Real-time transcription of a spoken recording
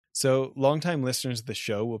So, longtime listeners of the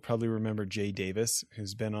show will probably remember Jay Davis,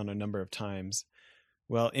 who's been on a number of times.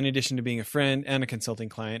 Well, in addition to being a friend and a consulting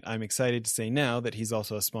client, I'm excited to say now that he's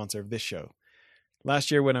also a sponsor of this show.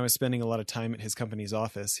 Last year, when I was spending a lot of time at his company's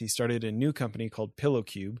office, he started a new company called Pillow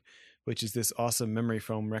Cube, which is this awesome memory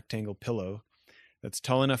foam rectangle pillow that's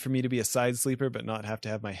tall enough for me to be a side sleeper but not have to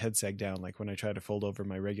have my head sag down like when I try to fold over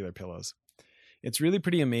my regular pillows. It's really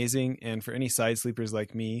pretty amazing, and for any side sleepers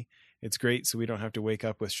like me, it's great so we don't have to wake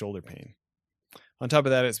up with shoulder pain. On top of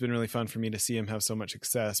that, it's been really fun for me to see him have so much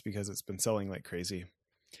success because it's been selling like crazy.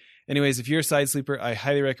 Anyways, if you're a side sleeper, I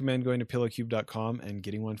highly recommend going to pillowcube.com and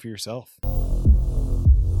getting one for yourself.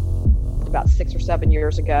 About 6 or 7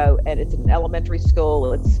 years ago, and it's an elementary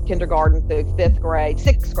school. It's kindergarten through 5th grade,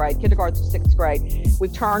 6th grade, kindergarten through 6th grade.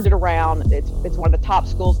 We've turned it around. It's one of the top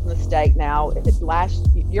schools in the state now. It's last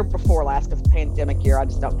year before last, because pandemic year, I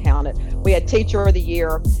just don't count it. We had Teacher of the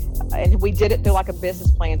Year, and we did it through like a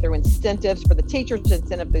business plan, through incentives for the teachers,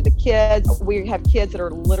 incentive through the kids. We have kids that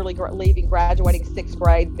are literally graduating 6th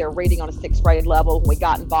grade. They're reading on a 6th grade level. When we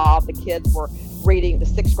got involved, the kids were reading, the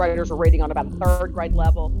 6th graders were reading on about a 3rd grade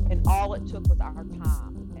level, and all it took was our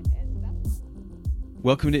time.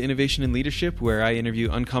 Welcome to Innovation and Leadership, where I interview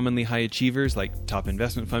uncommonly high achievers like top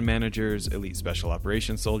investment fund managers, elite special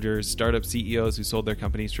operations soldiers, startup CEOs who sold their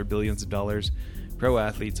companies for billions of dollars, pro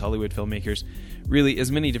athletes, Hollywood filmmakers, really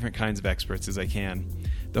as many different kinds of experts as I can.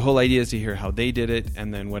 The whole idea is to hear how they did it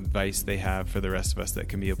and then what advice they have for the rest of us that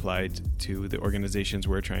can be applied to the organizations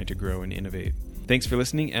we're trying to grow and innovate. Thanks for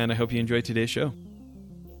listening, and I hope you enjoyed today's show.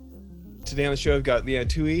 Today on the show, I've got Leanne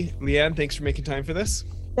Toohey. Leanne, thanks for making time for this.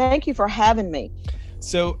 Thank you for having me.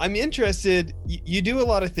 So I'm interested, you do a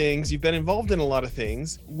lot of things, you've been involved in a lot of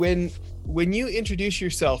things. When you introduce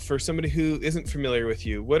yourself for somebody who isn't familiar with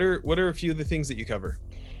you, what are a few of the things that you cover?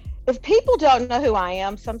 If people don't know who I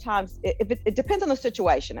am, sometimes it depends on the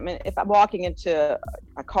situation. I mean, if I'm walking into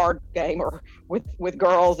a card game or with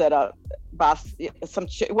girls at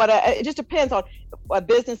it just depends on a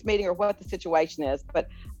business meeting or what the situation is. But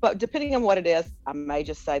depending on what it is, I may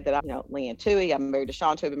just say that I'm, Leanne Toohey. I'm married to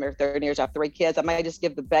Sean Toohey. I've been married 30 years. I have 3 kids. I may just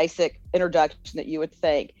give the basic introduction that you would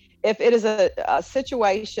think. If it is a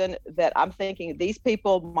situation that I'm thinking these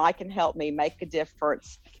people might can help me make a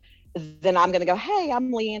difference, then I'm going to go, hey,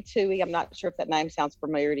 I'm Leanne Toohey. I'm not sure if that name sounds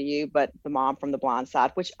familiar to you, but the mom from The Blind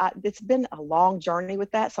Side, it's been a long journey with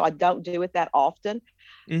that. So I don't do it that often,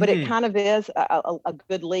 but it kind of is a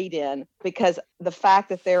good lead in, because the fact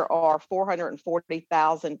that there are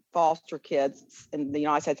 440,000 foster kids in the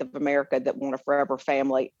United States of America that want a forever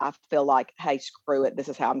family, I feel like, hey, screw it. This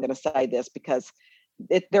is how I'm going to say this, because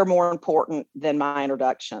they're more important than my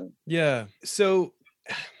introduction. Yeah. So,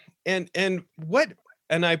 and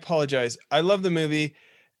I apologize. I love the movie,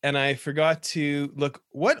 and I forgot to look.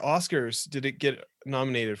 What Oscars did it get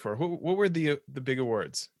nominated for? What were the big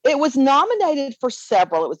awards? It was nominated for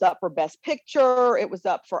several. It was up for Best Picture. It was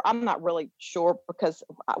up for, I'm not really sure, because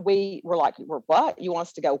we were like, what? You want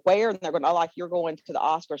us to go where? And they're going, you're going to the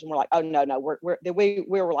Oscars. And we're like, oh, no, we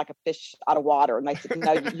were like a fish out of water. And they said,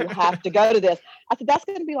 no, you have to go to this. I said, that's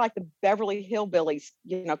going to be like the Beverly Hillbillies,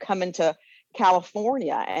 coming to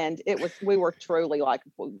California. And we were truly like,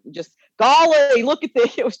 just, golly, look at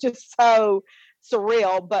this. It was just so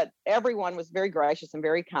surreal, but everyone was very gracious and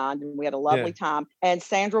very kind, and we had a lovely time. And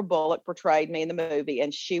Sandra Bullock portrayed me in the movie,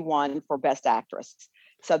 and she won for Best Actress.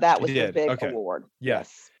 So that was the big award.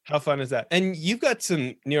 Yes. How fun is that? And you've got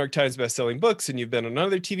some New York Times best-selling books, and you've been on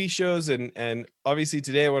other TV shows, and obviously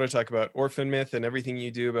today I want to talk about Orphan Myth and everything you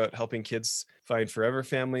do about helping kids find forever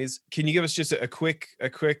families. Can you give us just a quick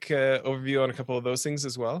overview on a couple of those things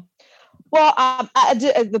as well? Well, I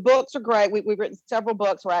did, the books are great. We've written several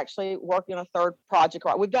books. We're actually working on a 3rd project.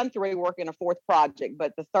 We've done 3, working on a 4th project,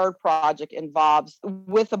 but the 3rd project involves,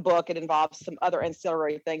 with a book, it involves some other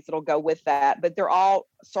ancillary things that'll go with that. But they're all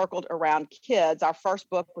circled around kids. Our first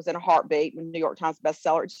book was In a Heartbeat, New York Times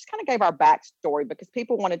bestseller. It just kind of gave our backstory, because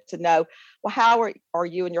people wanted to know, well, how are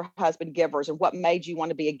you and your husband givers, and what made you want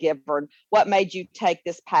to be a giver, and what made you take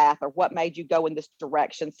this path, or what made you go in this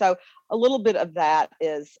direction. So a little bit of that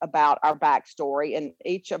is about our backstory, and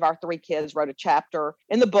each of our 3 kids wrote a chapter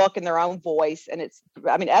in the book in their own voice. And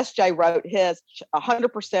SJ wrote his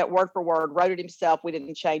 100% word for word, wrote it himself. We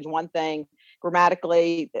didn't change one thing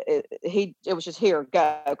grammatically. It was just, here,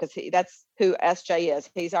 go, because that's who SJ is.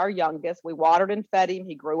 He's our youngest. We watered and fed him.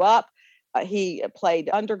 He grew up. He played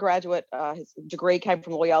undergraduate. His degree came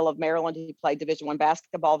from Loyola of Maryland. He played Division I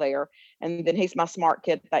basketball there. And then he's my smart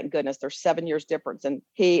kid. Thank goodness. There's 7 years difference in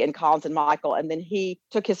he and Collins and Michael. And then he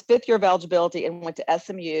took his 5th year of eligibility and went to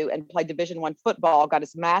SMU and played Division I football, got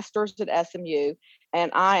his master's at SMU.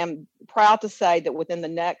 And I am proud to say that within the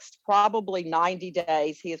next probably 90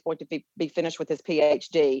 days, he is going to be finished with his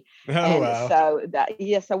PhD. Oh, And wow.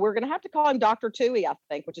 so we're going to have to call him Dr. Tui, I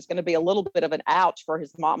think, which is going to be a little bit of an ouch for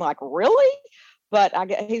his mom. I'm like, really? But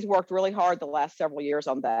he's worked really hard the last several years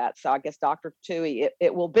on that. So I guess Dr. Tui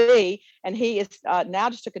it will be. And he is now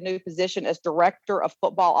just took a new position as director of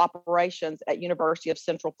football operations at University of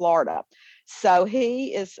Central Florida. So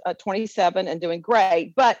he is 27 and doing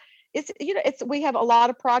great. But we have a lot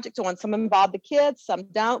of projects on. Some involve the kids, some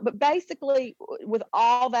don't. But basically, with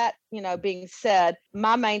all that being said,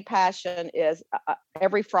 my main passion is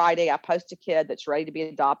every Friday I post a kid that's ready to be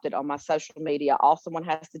adopted on my social media. All someone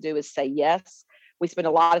has to do is say yes. We spend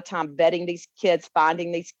a lot of time vetting these kids,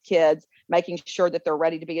 finding these kids, making sure that they're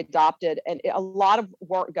ready to be adopted. And a lot of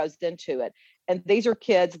work goes into it. And these are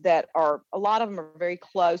kids that a lot of them are very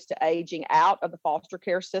close to aging out of the foster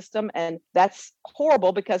care system. And that's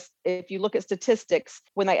horrible because if you look at statistics,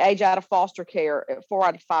 when they age out of foster care, 4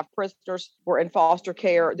 out of 5 prisoners were in foster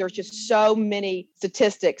care. There's just so many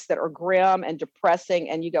statistics that are grim and depressing.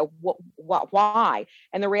 And you go, why?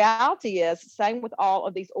 And the reality is, same with all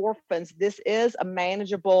of these orphans, this is a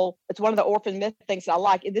manageable, it's one of the orphan myth things that I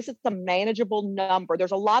like. This is a manageable number.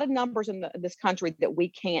 There's a lot of numbers in this country that we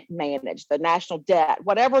can't manage. The national debt,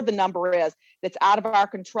 whatever the number is that's out of our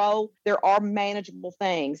control, there are manageable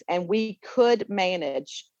things, and we could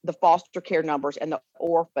manage the foster care numbers and the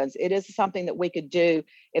orphans. It is something that we could do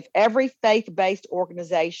if every faith-based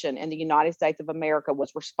organization in the United States of America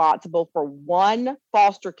was responsible for one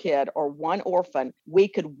foster kid or one orphan. We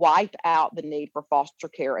could wipe out the need for foster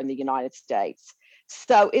care in the United States.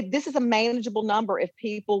 So this is a manageable number if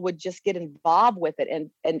people would just get involved with it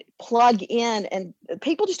and plug in. And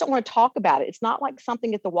people just don't want to talk about it. It's not like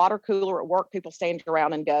something at the water cooler at work, people stand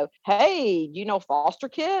around and go, hey, foster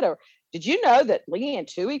kid? Or did you know that Leanne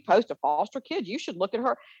Tui posted a foster kid? You should look at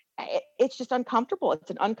her. It's just uncomfortable.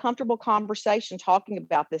 It's an uncomfortable conversation talking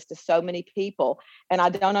about this to so many people. And I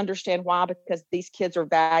don't understand why, because these kids are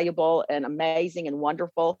valuable and amazing and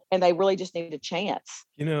wonderful, and they really just need a chance.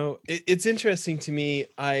 It's interesting to me.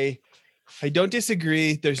 I don't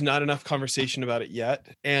disagree. There's not enough conversation about it yet.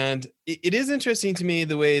 And it is interesting to me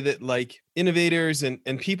the way that innovators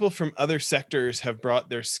and people from other sectors have brought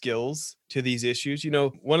their skills to these issues.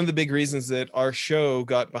 One of the big reasons that our show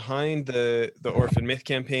got behind the Orphan Myth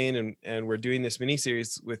campaign and we're doing this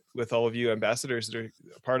mini-series with all of you ambassadors that are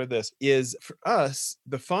a part of this is, for us,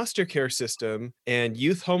 the foster care system and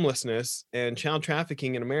youth homelessness and child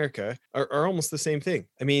trafficking in America are almost the same thing.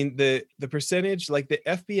 I mean, the percentage, the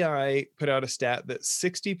FBI put out a stat that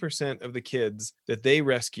 60% of the kids that they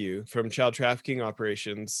rescue from child trafficking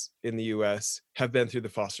operations in the US have been through the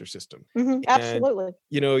foster system. Mm-hmm, absolutely.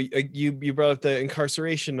 And, you brought up the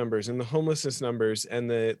incarceration numbers and the homelessness numbers, and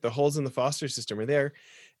the holes in the foster system are there.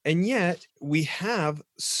 And yet we have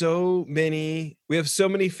so many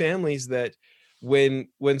families that when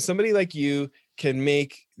somebody like you can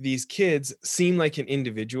make these kids seem like an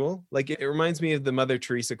individual, it reminds me of the Mother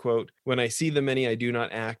Teresa quote, when I see the many, I do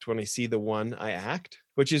not act. When I see the one, I act.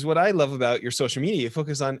 Which is what I love about your social media. You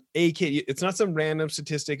focus on a kid. It's not some random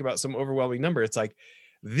statistic about some overwhelming number. It's like,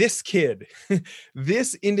 this kid,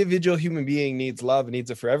 this individual human being needs love,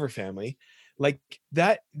 needs a forever family.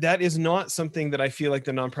 That is not something that I feel like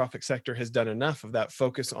the nonprofit sector has done enough of, that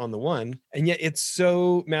focus on the one. And yet it's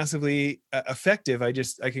so massively effective. I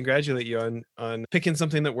congratulate you on picking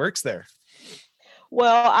something that works there.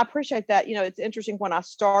 Well, I appreciate that. It's interesting. When I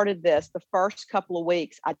started this, the first couple of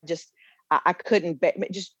weeks, I couldn't,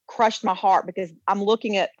 it just crushed my heart, because I'm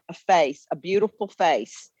looking at a beautiful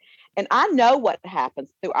face. And I know what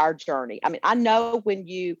happens through our journey. I mean, I know when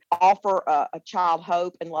you offer a child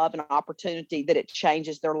hope and love and opportunity, that it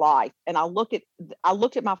changes their life. And I looked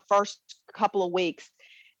at my first couple of weeks,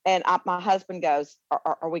 and my husband goes,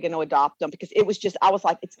 are we going to adopt them? Because it was just, I was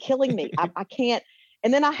like, it's killing me. I can't.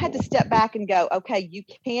 And then I had to step back and go, okay, you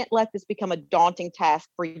can't let this become a daunting task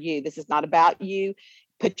for you. This is not about you.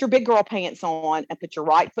 Put your big girl pants on and put your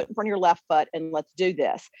right foot in front of your left foot, and let's do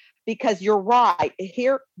this. Because you're right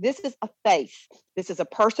here. This is a face. This is a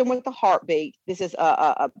person with a heartbeat. This is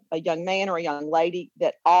a young man or a young lady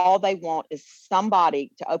that all they want is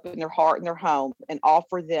somebody to open their heart and their home and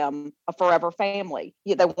offer them a forever family.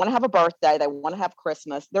 They want to have a birthday. They want to have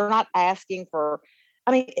Christmas. They're not asking for,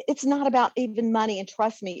 it's not about even money. And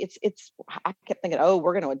trust me, I kept thinking, oh,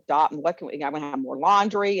 we're going to adopt, and what can we, I'm going to have more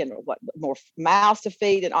laundry and what more mouths to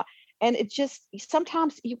feed. And And it just,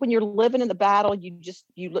 sometimes when you're living in the battle,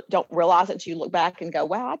 don't realize it until you look back and go,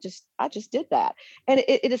 wow, I just did that. And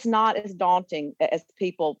it is not as daunting as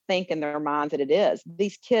people think in their minds that it is.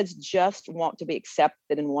 These kids just want to be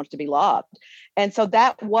accepted and want to be loved. And so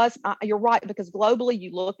that was, you're right, because globally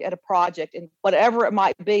you look at a project and whatever it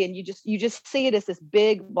might be, and you just see it as this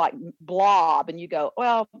big like blob, and you go,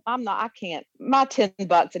 well, I can't, my $10 isn't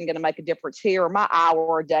going to make a difference here, or my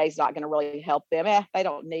hour a day is not going to really help them. They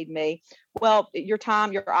don't need me. Well, your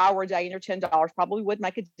time, your hour a day, and your $10 probably would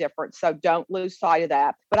make a difference. So don't lose sight of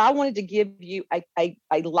that. But I wanted to give you a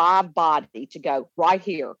live body to go right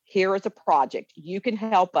here. Here is a project. You can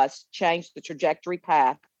help us change the trajectory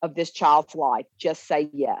path of this child's life. Just say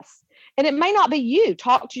yes. And it may not be you.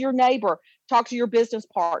 Talk to your neighbor, talk to your business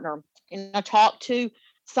partner, and talk to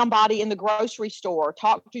somebody in the grocery store,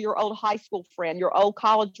 talk to your old high school friend, your old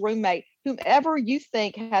college roommate, whomever you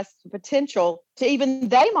think has potential to, even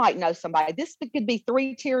they might know somebody. This could be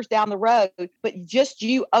 3 tiers down the road, but just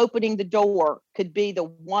you opening the door could be the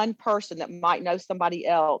one person that might know somebody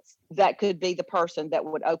else that could be the person that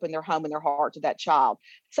would open their home and their heart to that child.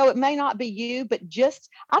 So it may not be you, but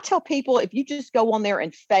I tell people, if you just go on there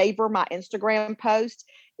and favor my Instagram post,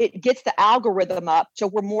 it gets the algorithm up so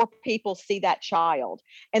where more people see that child.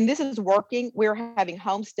 And this is working. We're having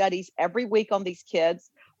home studies every week on these kids.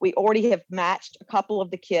 We already have matched a couple of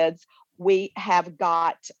the kids. We have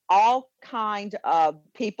got all kind of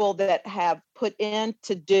people that have put in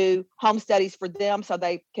to do home studies for them so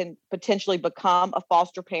they can potentially become a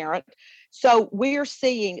foster parent. So we're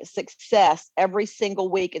seeing success every single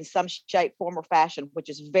week in some shape, form, or fashion, which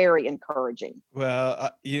is very encouraging.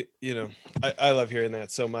 Well, I love hearing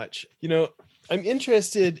that so much. I'm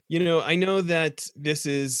interested, I know that this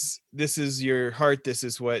is your heart. This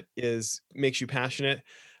is what makes you passionate.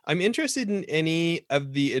 I'm interested in any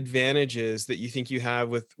of the advantages that you think you have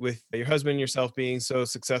with your husband and yourself being so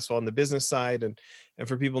successful on the business side, and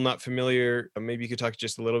for people not familiar, maybe you could talk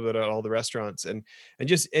just a little bit about all the restaurants and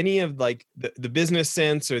just any of like the business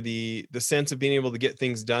sense or the sense of being able to get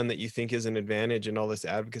things done that you think is an advantage in all this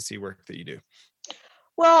advocacy work that you do.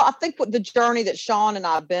 Well, I think what the journey that Sean and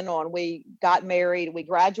I have been on, we got married, we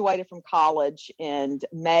graduated from college in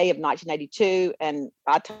May of 1982. And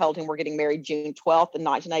I told him we're getting married June 12th in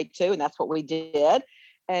 1982. And that's what we did.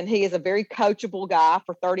 And he is a very coachable guy.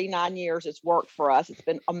 For 39 years, it's worked for us. It's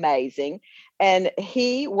been amazing. And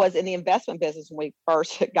he was in the investment business when we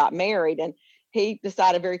first got married. And he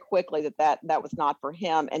decided very quickly that was not for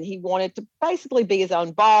him. And he wanted to basically be his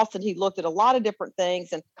own boss. And he looked at a lot of different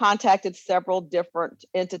things and contacted several different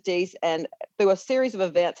entities. And through a series of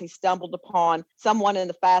events, he stumbled upon someone in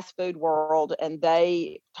the fast food world, and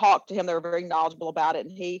they talked to him. They were very knowledgeable about it.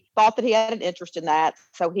 And he thought that he had an interest in that.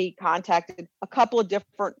 So he contacted a couple of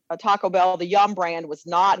different Taco Bell. The Yum brand was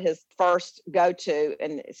not his first go-to,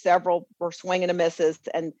 and several were swinging and misses.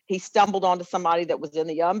 And he stumbled onto somebody that was in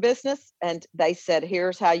the Yum business, and they said,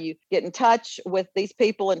 here's how you get in touch with these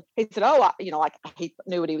people. And he said, like he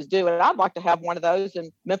knew what he was doing. I'd like to have one of those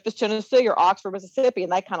in Memphis, Tennessee or Oxford, Mississippi.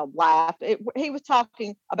 And they kind of laughed. He was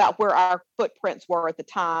talking about where our footprints were at the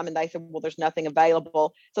time. And they said, well, there's nothing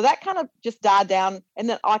available. So that kind of just died down. And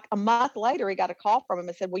then like a month later, he got a call from him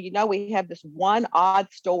and said, well, we have this one odd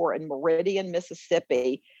store in Meridian,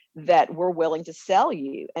 Mississippi that we're willing to sell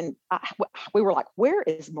you. And we were like, where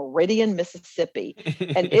is Meridian, Mississippi?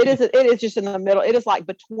 And it is just in the middle. It is like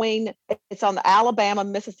it's on the Alabama,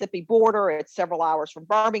 Mississippi border. It's several hours from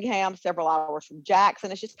Birmingham, several hours from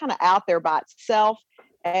Jackson. It's just kind of out there by itself.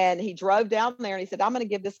 And he drove down there and he said, I'm going to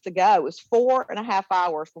give this a go. It was 4.5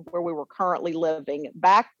 hours from where we were currently living.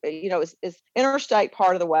 Back, it's interstate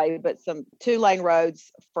part of the way, but some 2-lane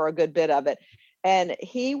roads for a good bit of it. And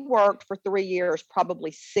he worked for 3 years, probably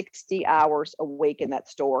 60 hours a week in that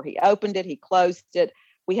store. He opened it, he closed it.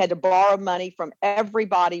 We had to borrow money from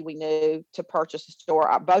everybody we knew to purchase the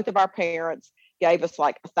store. Both of our parents gave us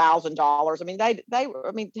like $1,000.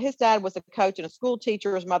 I mean, his dad was a coach and a school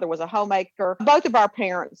teacher. His mother was a homemaker. Both of our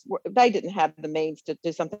parents, they didn't have the means to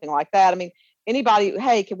do something like that. I mean, anybody,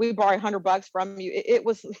 hey, can we borrow $100 from you?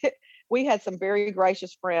 We had some very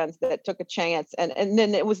gracious friends that took a chance, and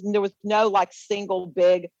then there was no like single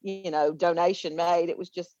big, donation made. It was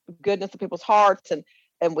just goodness of people's hearts,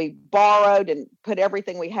 and we borrowed and put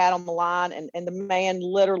everything we had on the line. And the man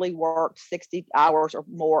literally worked 60 hours or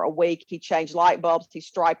more a week. He changed light bulbs. He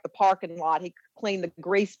striped the parking lot. He cleaned the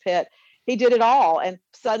grease pit. He did it all. And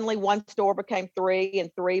suddenly one store became 3,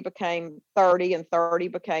 and 3 became 30, and 30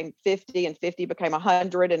 became 50, and 50 became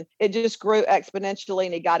 100. And it just grew exponentially.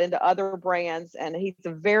 And he got into other brands, and he's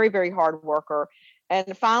a very, very hard worker.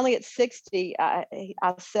 And finally, at 60, I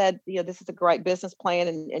said, this is a great business plan,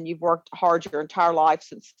 and you've worked hard your entire life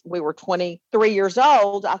since we were 23 years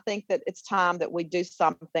old. I think that it's time that we do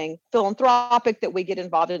something philanthropic, that we get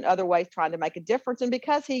involved in other ways, trying to make a difference. And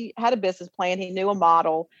because he had a business plan, he knew a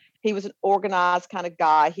model. He was an organized kind of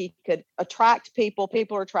guy. He could attract people.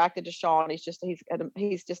 People are attracted to Sean. He's just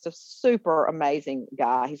a super amazing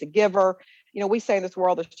guy. He's a giver. We say in this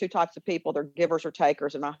world, there's two types of people. They're givers or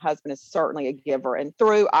takers. And my husband is certainly a giver. And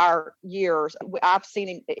through our years, I've seen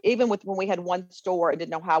him, even with when we had one store and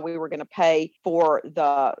didn't know how we were going to pay for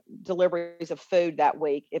the deliveries of food that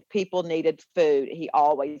week. If people needed food, he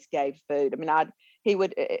always gave food. I mean, he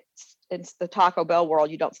would, in the Taco Bell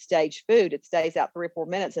world, you don't stage food. It stays out 3 or 4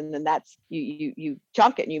 minutes, and then that's you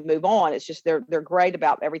chunk it and you move on. It's just they're great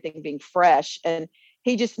about everything being fresh. And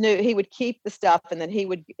he just knew he would keep the stuff, and then he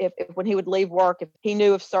would, if when he would leave work, if he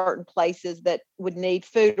knew of certain places that would need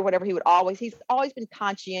food or whatever, he's always been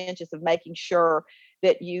conscientious of making sure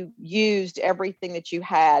that you used everything that you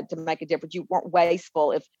had to make a difference. You weren't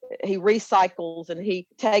wasteful. If he recycles and he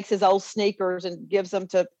takes his old sneakers and gives them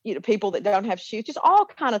to people that don't have shoes, just all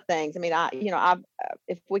kind of things. I mean,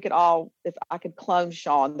 if I could clone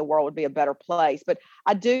Sean, the world would be a better place. But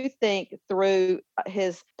I do think through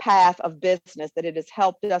his path of business that it has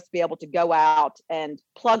helped us be able to go out and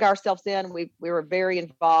plug ourselves in. We were very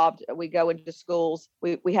involved. We go into schools.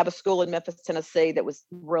 We have a school in Memphis, Tennessee that was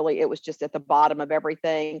it was just at the bottom of everything.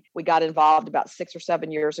 We got involved about 6 or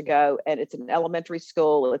 7 years ago, and it's an elementary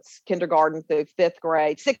school. It's kindergarten through 6th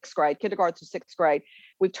grade, kindergarten through 6th grade.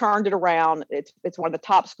 We've turned it around. It's one of the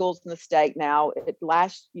top schools in the state now.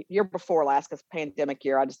 Year before last, because pandemic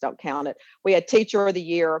year, I just don't count it. We had teacher of the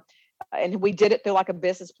year. And we did it through like a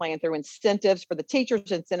business plan, through incentives for the teachers,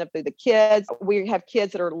 incentive through the kids. We have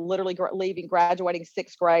kids that are literally graduating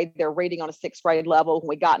 6th grade. They're reading on a 6th grade level. When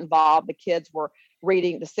we got involved, the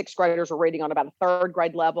 6th graders were reading on about a 3rd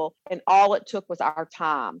grade level. And all it took was our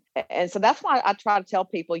time. And so that's why I try to tell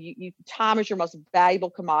people, time is your most valuable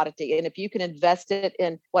commodity. And if you can invest it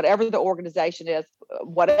in whatever the organization is,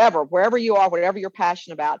 wherever you are, whatever you're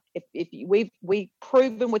passionate about, we've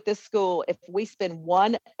proven with this school, if we spend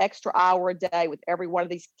 1 extra hour a day with every one of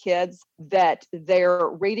these kids, that their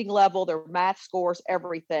reading level, their math scores,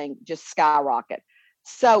 everything just skyrocket.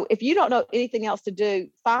 So if you don't know anything else to do,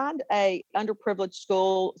 find a underprivileged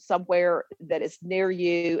school somewhere that is near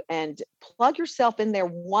you and plug yourself in there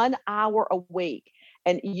 1 hour a week.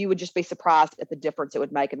 And you would just be surprised at the difference it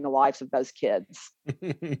would make in the lives of those kids.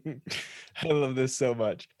 I love this so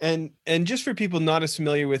much. And just for people not as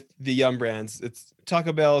familiar with the Yum brands, it's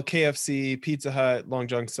Taco Bell, KFC, Pizza Hut, Long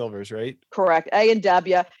John Silver's, right? Correct.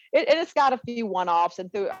 A&W. It's got a few one-offs,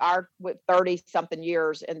 and through with 30-something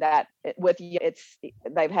years in that,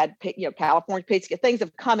 they've had California Pizza. Things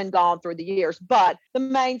have come and gone through the years, but the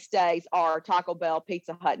mainstays are Taco Bell,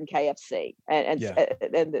 Pizza Hut, and KFC,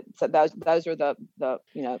 so those are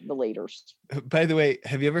the leaders. By the way,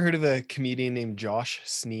 have you ever heard of a comedian named Josh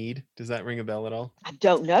Sneed? Does that ring a bell at all? I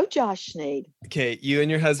don't know Josh Sneed. Okay, you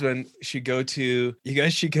and your husband should go to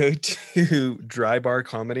Dry Bar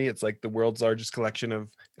Comedy. It's like the world's largest collection of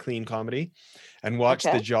clean comedy, and watch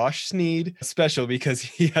the Josh Sneed special, because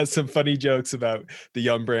he has some funny jokes about the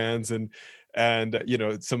Yum brands and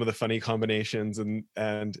some of the funny combinations,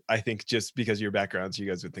 and I think just because of your backgrounds, you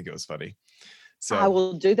guys would think it was funny. So I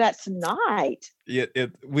will do that tonight.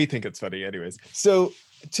 We think it's funny anyways. So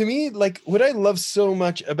to me, like, what I love so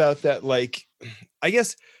much about that, like, I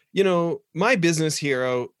guess, my business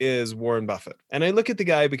hero is Warren Buffett. And I look at the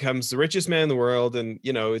guy who becomes the richest man in the world, and,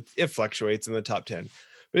 it fluctuates in the top 10.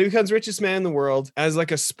 But he becomes richest man in the world as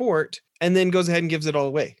like a sport, and then goes ahead and gives it all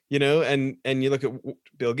away, and you look at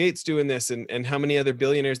Bill Gates doing this, and how many other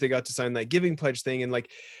billionaires they got to sign that giving pledge thing. And like,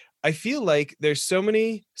 I feel like there's so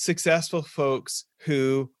many successful folks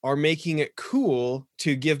who are making it cool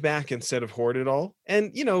to give back instead of hoard it all.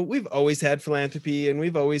 And, we've always had philanthropy, and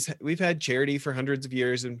we've had charity for hundreds of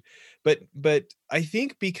years. But I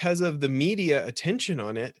think because of the media attention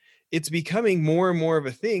on it, it's becoming more and more of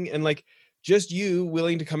a thing. And like, just you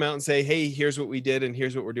willing to come out and say, hey, here's what we did and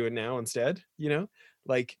here's what we're doing now instead,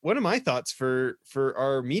 like, one of my thoughts for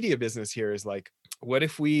our media business here is like, what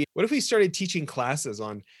if we started teaching classes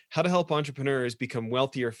on how to help entrepreneurs become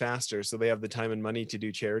wealthier faster, so they have the time and money to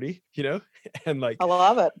do charity, and like, I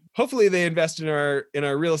love it. Hopefully they invest in our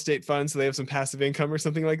real estate fund, so they have some passive income or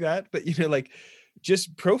something like that. But, like,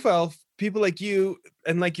 just profile people like you,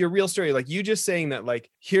 and like your real story, like you just saying that,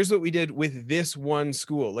 like, here's what we did with this one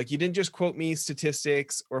school. Like, you didn't just quote me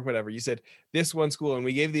statistics or whatever. You said this one school, and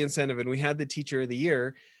we gave the incentive, and we had the teacher of the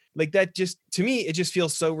year. like that just, to me, it just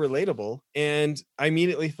feels so relatable. And I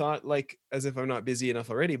immediately thought, like, as if I'm not busy enough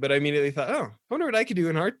already, but I immediately thought, oh, I wonder what I could do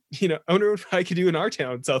in our, I wonder what I could do in our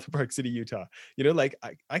town, South of Park City, Utah. Like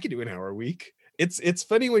I could do an hour a week. It's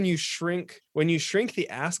funny when you shrink the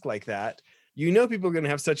ask like that, people are going to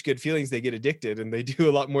have such good feelings, they get addicted and they do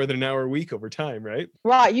a lot more than an hour a week over time, right?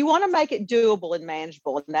 Right. You want to make it doable and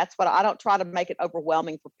manageable. And that's what I don't try to make it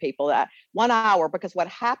overwhelming for people. That 1 hour, because what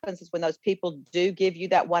happens is when those people do give you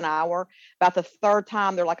that 1 hour, about the third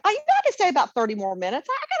time, they're like, oh, I can stay about 30 more minutes.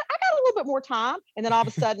 I got a little bit more time. And then all of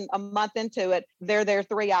a sudden, a month into it, they're there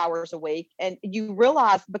 3 hours a week. And you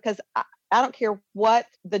realize, because I don't care what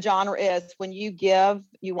the genre is, when you give,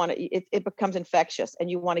 you want to, it becomes infectious, and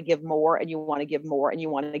you want to give more, and you want to give more, and you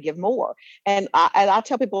want to give more. And I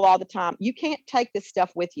tell people all the time, you can't take this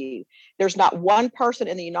stuff with you. There's not one person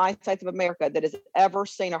in the United States of America that has ever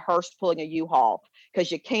seen a hearse pulling a U-Haul, because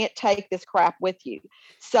you can't take this crap with you.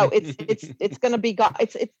 So it's going to be,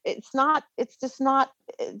 it's just not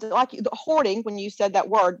like the hoarding. When you said that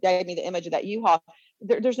word, gave me the image of that U-Haul.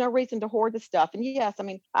 There's no reason to hoard the stuff. And yes, I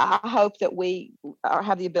mean, I hope that we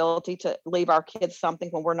have the ability to leave our kids something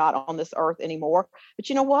when we're not on this earth anymore. But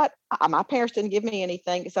you know what? My parents didn't give me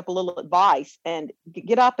anything except a little advice, and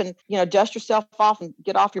get up and, dust yourself off and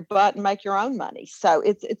get off your butt and make your own money. So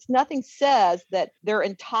it's nothing says that they're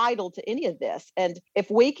entitled to any of this. And if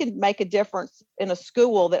we can make a difference in a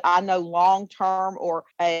school that I know long-term, or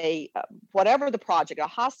whatever the project, a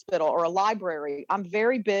hospital or a library, I'm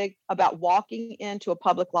very big about walking into a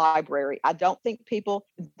public library. I don't think people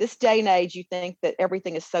this day and age, you think that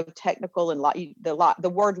everything is so technical, and the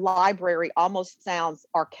word library almost sounds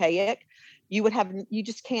archaic. You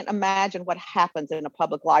just can't imagine what happens in a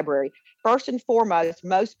public library. First and foremost,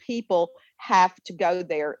 most people have to go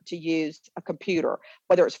there to use a computer,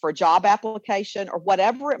 whether it's for a job application or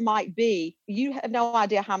whatever it might be. You have no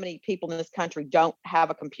idea how many people in this country don't have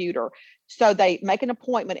a computer. So they make an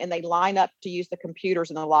appointment and they line up to use the computers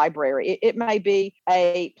in the library. It may be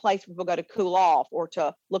a place where people go to cool off, or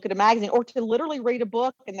to look at a magazine, or to literally read a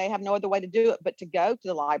book, and they have no other way to do it but to go to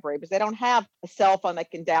the library, because they don't have a cell phone they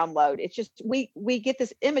can download. It's just, we get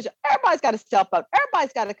this image, everybody's got a cell phone,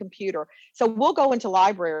 everybody's got a computer. So we'll go into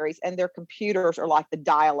libraries and their computers are like the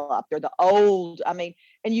dial-up. They're the old,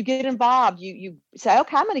 and you get involved. You say,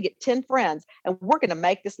 okay, I'm going to get 10 friends and we're going to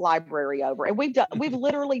make this library over. And we've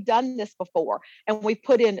literally done this before. And we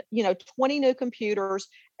put in, 20 new computers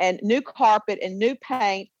and new carpet and new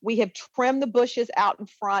paint. We have trimmed the bushes out in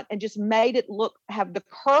front and just made it have the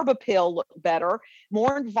curb appeal look better,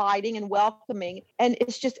 more inviting and welcoming. And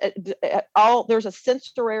it's just there's a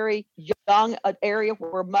sensory young area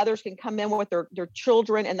where mothers can come in with their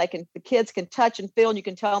children, and the kids can touch and feel, and you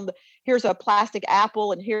can tell them, here's a plastic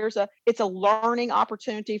apple, and it's a learning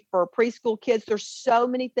opportunity for preschool kids. There's so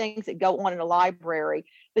many things that go on in a library.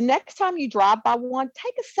 The next time you drive by one,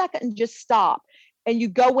 take a second and just stop. And you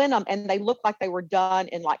go in them, and they look like they were done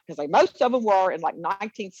in because most of them were in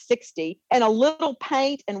 1960, and a little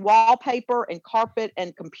paint and wallpaper and carpet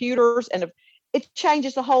and computers, and it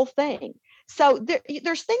changes the whole thing. So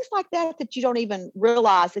there's things like that you don't even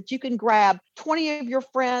realize, that you can grab 20 of your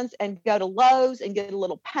friends and go to Lowe's and get a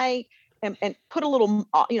little paint and put a little,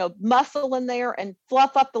 muscle in there and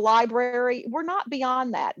fluff up the library. We're not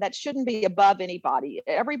beyond that. That shouldn't be above anybody.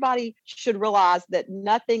 Everybody should realize that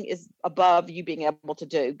nothing is above you being able to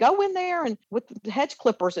do. Go in there and with the hedge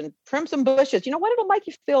clippers and trim some bushes. You know what? It'll make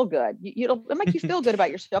you feel good. It'll make you feel good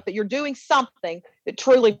about yourself, that you're doing something that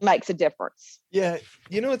truly makes a difference. Yeah.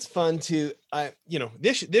 It's fun to,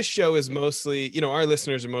 this show is mostly, our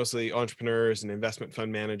listeners are mostly entrepreneurs and investment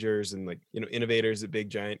fund managers and innovators at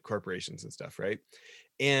big giant corporations and stuff. Right.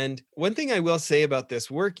 And one thing I will say about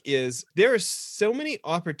this work is there are so many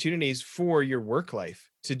opportunities for your work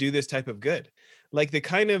life to do this type of good. Like the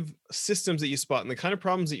kind of systems that you spot and the kind of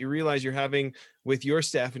problems that you realize you're having with your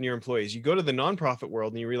staff and your employees. You go to the nonprofit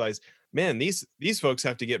world and you realize, man, these folks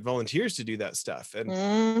have to get volunteers to do that stuff. And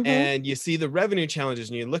and you see the revenue challenges,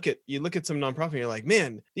 and you look at some nonprofit and you're like,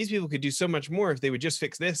 man, these people could do so much more if they would just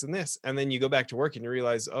fix this and this. And then you go back to work and you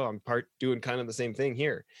realize, oh, I'm doing kind of the same thing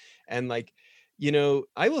here. And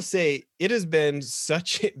I will say it has been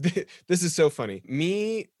this is so funny.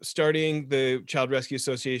 Me starting the Child Rescue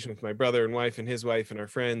Association with my brother and wife and his wife and our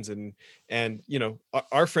friends and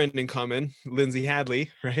our friend in common, Lindsay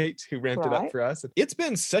Hadley, right, who ramped it up for us. It's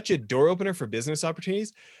been such a door opener for business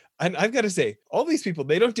opportunities. And I've got to say, all these people,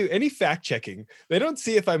 they don't do any fact checking. They don't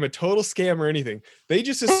see if I'm a total scam or anything. They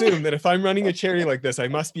just assume that if I'm running a charity like this, I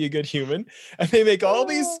must be a good human. And they make all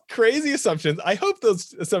these crazy assumptions. I hope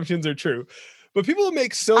those assumptions are true. but people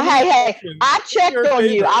make so Hey, many I checked You're a on you.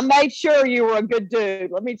 favorite. I made sure you were a good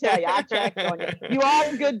dude. Let me tell you, I checked on you. You are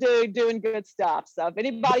a good dude doing good stuff. So if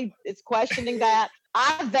anybody is questioning that,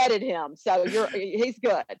 I vetted him. So he's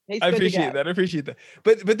good. He's I good to appreciate go. that. I appreciate that.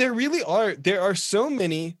 But there are so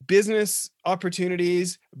many business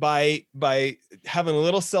opportunities by having a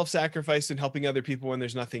little self-sacrifice and helping other people when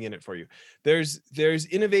there's nothing in it for you. There's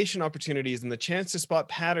innovation opportunities and the chance to spot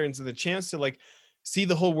patterns and the chance to like see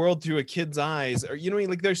the whole world through a kid's eyes, or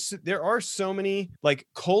like there are so many like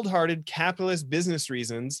cold-hearted capitalist business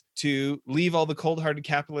reasons to leave all the cold-hearted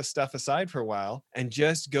capitalist stuff aside for a while and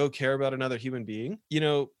just go care about another human being.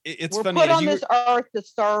 It's We're funny put on this earth to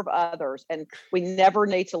serve others, and we never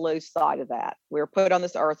need to lose sight of that. We're put on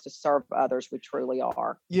this earth to serve others. We truly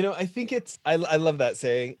are. I think I love that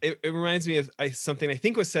saying. It reminds me of something I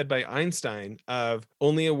think was said by Einstein of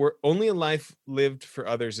only a life lived for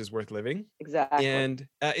others is worth living. Exactly. And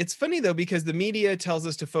it's funny though, because the media tells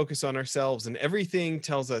us to focus on ourselves and everything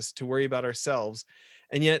tells us to worry about ourselves.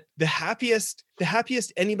 And yet the happiest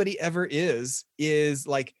anybody ever is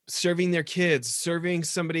like serving their kids, serving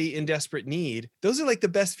somebody in desperate need. Those are like the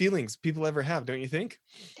best feelings people ever have, don't you think?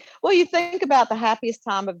 Well, you think about the happiest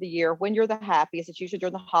time of the year. When you're the happiest, it's usually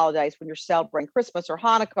during the holidays, when you're celebrating Christmas or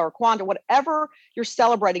Hanukkah or Kwanzaa, whatever you're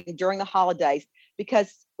celebrating during the holidays,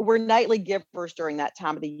 because we're nightly givers during that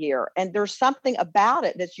time of the year. And there's something about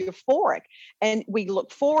it that's euphoric. And we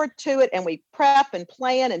look forward to it and we prep and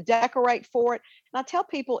plan and decorate for it. And I tell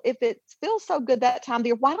people, if it feels so good that time of the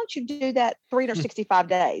year, why don't you do that 365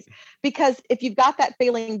 days? Because if you've got that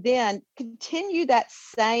feeling, then continue that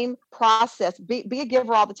same process. Be a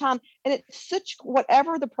giver all the time. And it's such,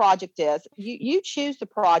 whatever the project is, you choose the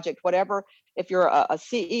project, whatever, if you're a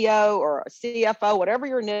CEO or a CFO, whatever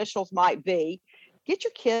your initials might be, get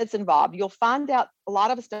your kids involved. You'll find out a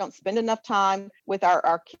lot of us don't spend enough time with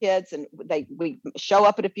our kids, and we show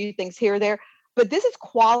up at a few things here or there. But this is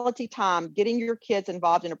quality time, getting your kids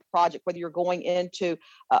involved in a project, whether you're going into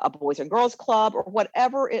a Boys and Girls Club or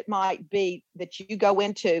whatever it might be that you go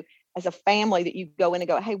into as a family, that you go in and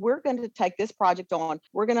go, hey, we're going to take this project on.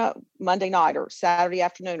 We're going to Monday night or Saturday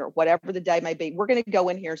afternoon or whatever the day may be. We're going to go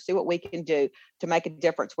in here and see what we can do to make a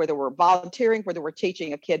difference, whether we're volunteering, whether we're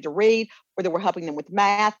teaching a kid to read, whether we're helping them with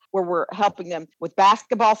math, where we're helping them with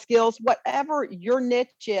basketball skills, whatever your niche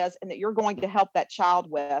is and that you're going to help that child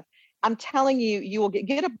with. I'm telling you, you will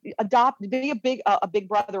adopt, be a big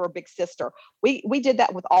brother or big sister. We did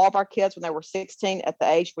that with all of our kids when they were 16 at the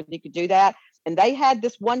age where you could do that. And they had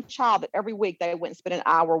this one child that every week they went and spent an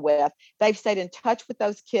hour with. They've stayed in touch with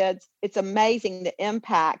those kids. It's amazing the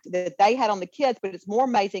impact that they had on the kids, but it's more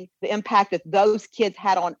amazing the impact that those kids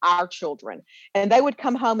had on our children. And they would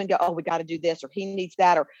come home and go, oh, we got to do this, or he needs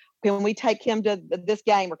that, or can we take him to this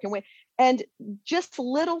game, or can we? And just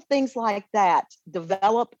little things like that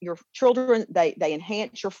develop your children. They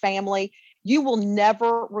enhance your family. You will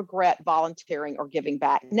never regret volunteering or giving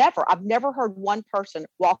back. Never. I've never heard one person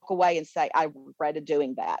walk away and say, I regretted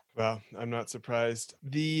doing that. Well, I'm not surprised.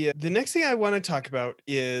 The next thing I want to talk about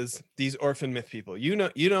is these orphan myth people. You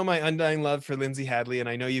know my undying love for Lindsay Hadley, and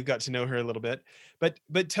I know you've got to know her a little bit.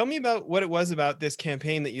 But tell me about what it was about this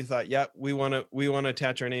campaign that you thought, yeah, we want to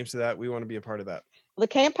attach our names to that. We want to be a part of that. The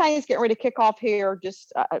campaign is getting ready to kick off here,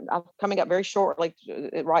 just coming up very shortly,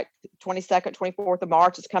 right? 22nd, 24th of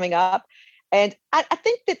March is coming up. And I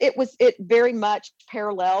think that it very much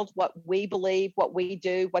parallels what we believe, what we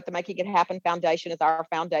do, what the Making It Happen Foundation is our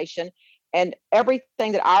foundation. And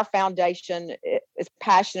everything that our foundation is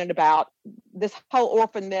passionate about, this whole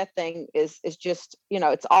orphan myth thing is just,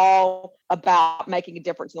 it's all about making a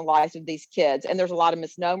difference in the lives of these kids. And there's a lot of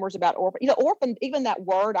misnomers about orphan. Orphan, even that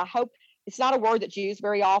word, I hope it's not a word that's used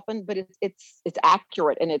very often, but it's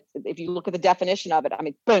accurate. And if you look at the definition of it, I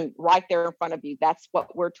mean, boom, right there in front of you. That's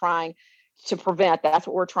what we're trying to prevent. That's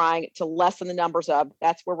what we're trying to lessen the numbers of.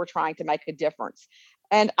 That's where we're trying to make a difference.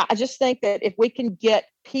 And I just think that if we can get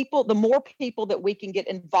people, the more people that we can get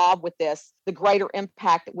involved with this, the greater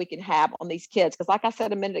impact that we can have on these kids. Because like I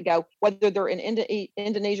said a minute ago, whether they're in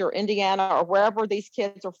Indonesia or Indiana or wherever these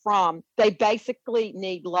kids are from, they basically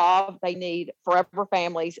need love. They need forever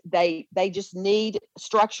families. They just need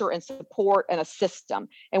structure and support and a system.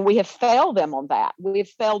 And we have failed them on that. We have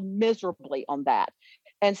failed miserably on that.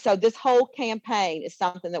 And so this whole campaign is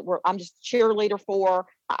something that I'm just a cheerleader for.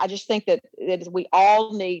 I just think that we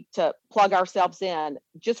all need to plug ourselves in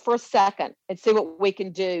just for a second and see what we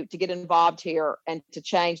can do to get involved here and to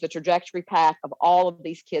change the trajectory path of all of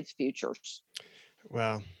these kids' futures.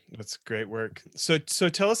 Wow, that's great work. So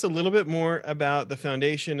tell us a little bit more about the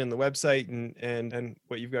foundation and the website and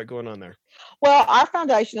what you've got going on there. Well, our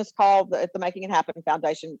foundation is called the Making It Happen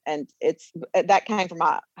Foundation, and it's that came from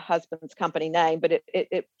my husband's company name, but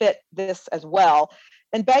it fit this as well.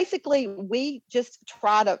 And basically, we just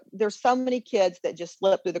try to. There's so many kids that just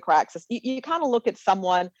slip through the cracks. You kind of look at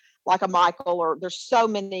someone like a Michael, or there's so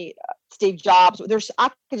many Steve Jobs.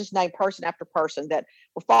 I could just name person after person that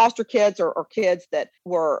were foster kids or kids that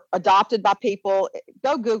were adopted by people.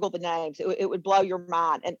 Go Google the names. It would blow your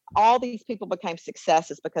mind. And all these people became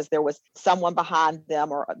successes because there was someone behind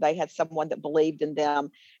them, or they had someone that believed in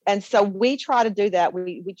them. And so we try to do that.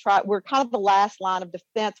 We're kind of the last line of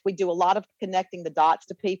defense. We do a lot of connecting the dots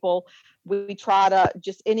to people. We try to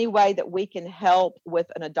just any way that we can help with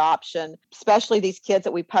an adoption, especially these kids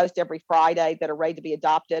that we post every Friday that are ready to be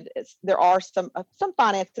adopted. There are some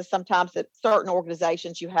finances sometimes that certain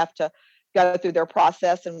organizations you have to go through their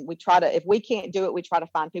process, and we try to, if we can't do it, we try to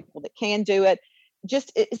find people that can do it.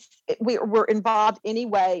 We're involved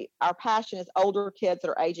anyway. Our passion is older kids that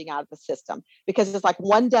are aging out of the system, because it's like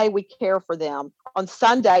one day we care for them. On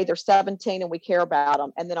Sunday, they're 17 and we care about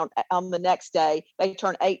them. And then on the next day, they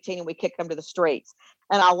turn 18 and we kick them to the streets.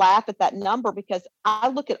 And I laugh at that number because I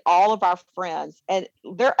look at all of our friends and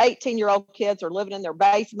their 18-year-old kids are living in their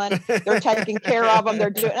basement. They're taking care of them. They're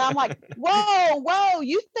doing, and I'm like, whoa,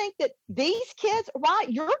 you think that these kids, right?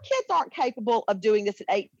 Your kids aren't capable of doing this at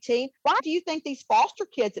 18. Why do you think these foster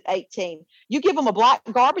kids at 18, you give them a black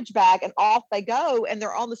garbage bag and off they go and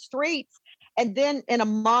they're on the streets? And then in a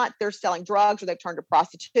month, they're selling drugs, or they've turned to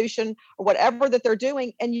prostitution, or whatever that they're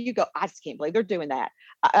doing. And you go, I just can't believe they're doing that.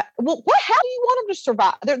 Well, how do you want them to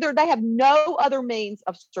survive? They have no other means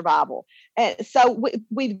of survival. And so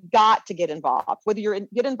we've got to get involved, whether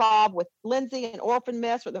get involved with Lindsay and Orphan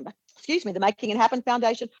Miss, or the Making It Happen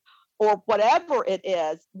Foundation, or whatever it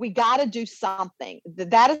is. We got to do something.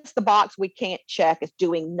 That is the box we can't check, is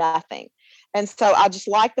doing nothing. And so I just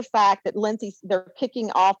like the fact that they're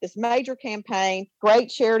kicking off this major campaign, great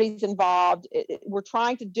charities involved. We're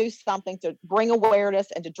trying to do something to bring awareness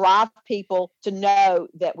and to drive people to know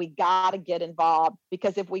that we got to get involved,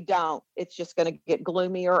 because if we don't, it's just going to get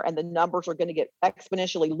gloomier and the numbers are going to get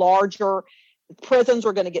exponentially larger. Prisons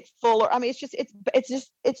are going to get fuller. I mean, it's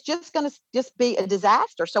just going to just be a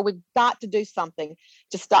disaster. So we've got to do something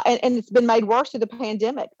to stop. And it's been made worse through the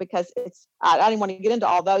pandemic, because I didn't want to get into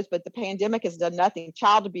all those, but the pandemic has done nothing.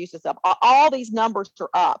 Child abuse is up. All these numbers are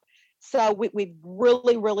up. So we've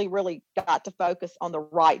really, really, really got to focus on the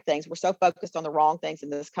right things. We're so focused on the wrong things in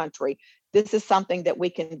this country. This is something that we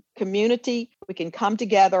can come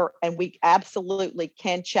together, and we absolutely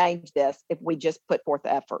can change this if we just put forth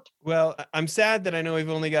the effort. Well, I'm sad that I know we've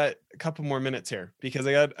only got a couple more minutes here, because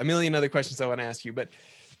I got a million other questions I want to ask you. But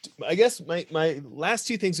I guess my last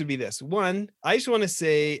two things would be this. One, I just want to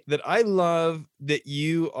say that I love that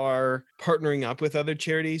you are partnering up with other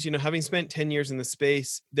charities. You know, having spent 10 years in the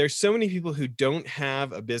space, there's so many people who don't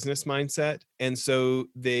have a business mindset. And so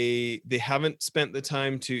they haven't spent the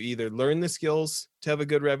time to either learn the skills to have a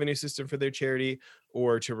good revenue system for their charity,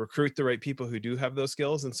 or to recruit the right people who do have those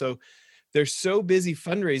skills. And so they're so busy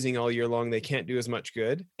fundraising all year long, they can't do as much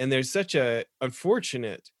good. And there's such a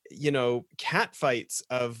unfortunate, cat fights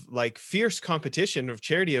of like fierce competition of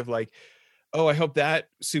charity, of like, oh, I hope that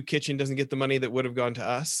soup kitchen doesn't get the money that would have gone to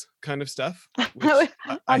us, kind of stuff.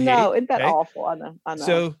 I know. Isn't that awful? I know.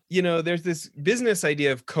 So, there's this business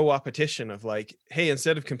idea of co-opetition of like, hey,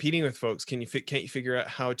 instead of competing with folks, can't you figure out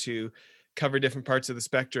how to cover different parts of the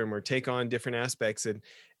spectrum, or take on different aspects,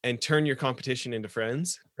 and turn your competition into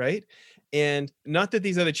friends, right? And not that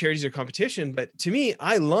these other charities are competition, but to me,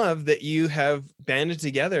 I love that you have banded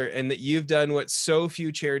together and that you've done what so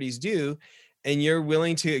few charities do. And you're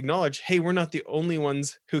willing to acknowledge, hey, we're not the only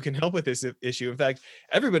ones who can help with this issue. In fact,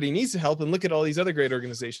 everybody needs to help, and look at all these other great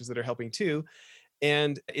organizations that are helping too.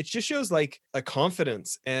 And it just shows like a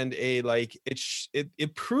confidence and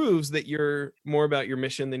it proves that you're more about your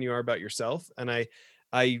mission than you are about yourself. And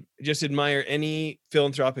I just admire any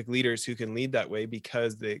philanthropic leaders who can lead that way,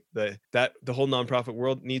 because the whole nonprofit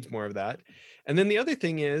world needs more of that. And then the other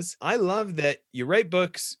thing is, I love that you write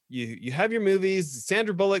books, you have your movies,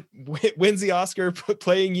 Sandra Bullock wins the Oscar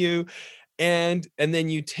playing you, and then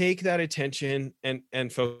you take that attention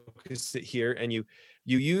and focus it here, and you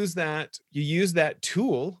you use that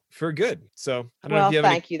tool for good. So I don't know if you have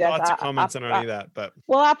thank any you. thoughts or comments on any of that, but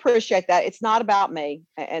well, I appreciate that. It's not about me.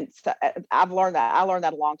 And so, I've learned that. I learned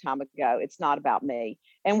that a long time ago. It's not about me.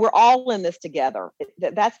 And we're all in this together.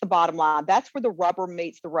 That's the bottom line. That's where the rubber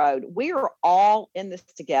meets the road. We are all in this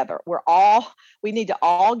together. We need to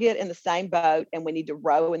all get in the same boat, and we need to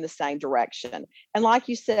row in the same direction. And like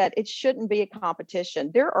you said, it shouldn't be a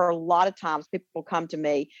competition. There are a lot of times people come to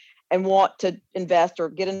me and want to invest or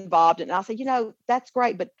get involved. And I'll say, that's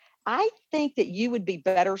great, but I think that you would be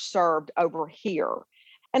better served over here.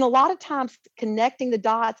 And a lot of times connecting the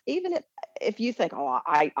dots, even if you think, oh,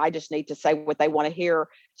 I just need to say what they want to hear,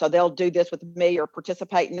 so they'll do this with me or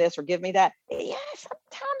participate in this or give me that. Yeah,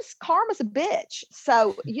 sometimes karma's a bitch.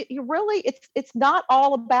 So you really, it's not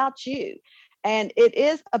all about you. And it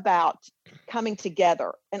is about coming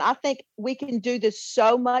together. And I think we can do this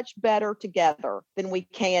so much better together than we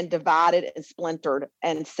can divided and splintered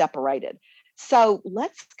and separated. So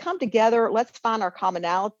let's come together. Let's find our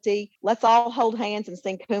commonality. Let's all hold hands and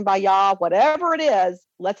sing Kumbaya, whatever it is.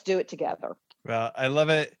 Let's do it together. Well, I love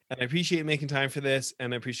it. And I appreciate making time for this.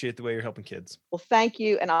 And I appreciate the way you're helping kids. Well, thank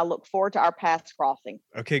you. And I look forward to our paths crossing.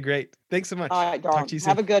 Okay, great. Thanks so much. All right, darling. Talk to you soon.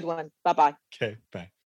 Have a good one. Bye-bye. Okay, bye.